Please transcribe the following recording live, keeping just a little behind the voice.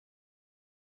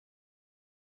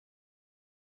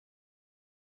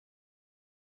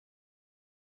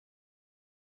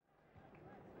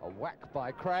Whack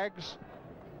by Craggs.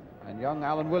 And young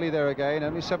Alan Willey there again,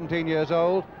 only 17 years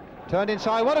old. Turned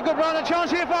inside, what a good run, a chance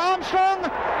here for Armstrong!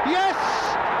 Yes!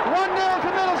 1-0 to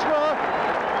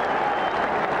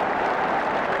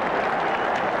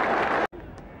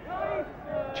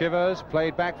Middlesbrough. Chivers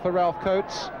played back for Ralph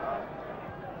Coates.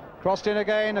 Crossed in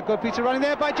again, a good piece of running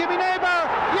there by Jimmy Neighbour!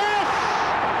 Yes!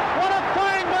 What a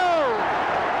fine move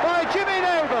by Jimmy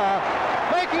Neighbour,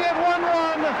 making it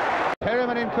 1-1.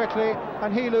 Perryman in quickly,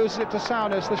 and he loses it to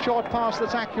Souness. The short pass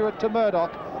that's accurate to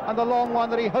Murdoch, and the long one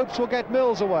that he hopes will get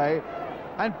Mills away.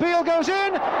 And Beale goes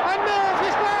in, and Mills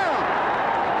is there!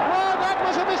 Well, that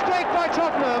was a mistake by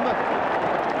Tottenham.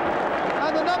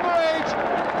 And the number 8,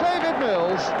 David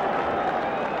Mills,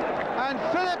 and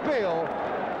Philip Beale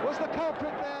was the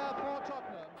culprit there for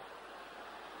Tottenham.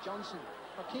 Johnson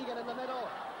for Keegan in the middle,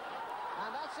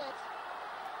 and that's it.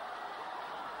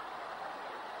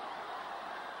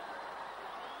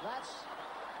 That's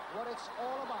what it's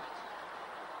all about.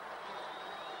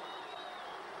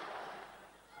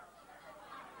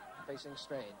 Facing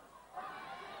strain.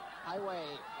 Highway.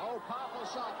 Oh, powerful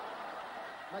shot.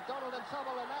 McDonald in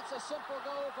trouble, and that's a simple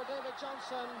goal for David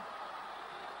Johnson.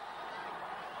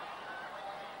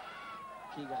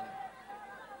 Keegan.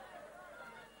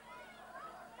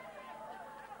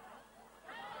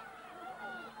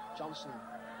 Johnson.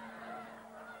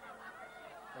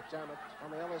 McDermott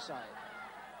on the other side.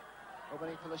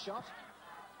 Opening for the shot.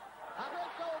 A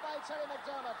great goal by Terry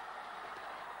McDermott.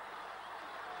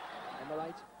 On the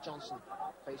right, Johnson,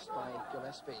 faced by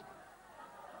Gillespie.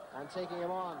 And taking him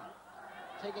on.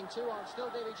 Taking 2 on, still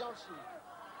Davy Johnson.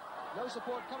 No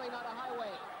support coming out of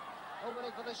Highway.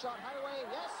 Opening for the shot, Highway,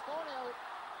 yes, 4-0.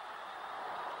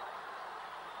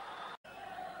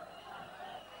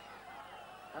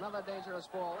 Another dangerous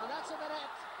ball, and that's in the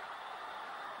net.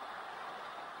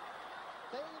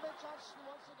 David Johnson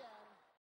once again.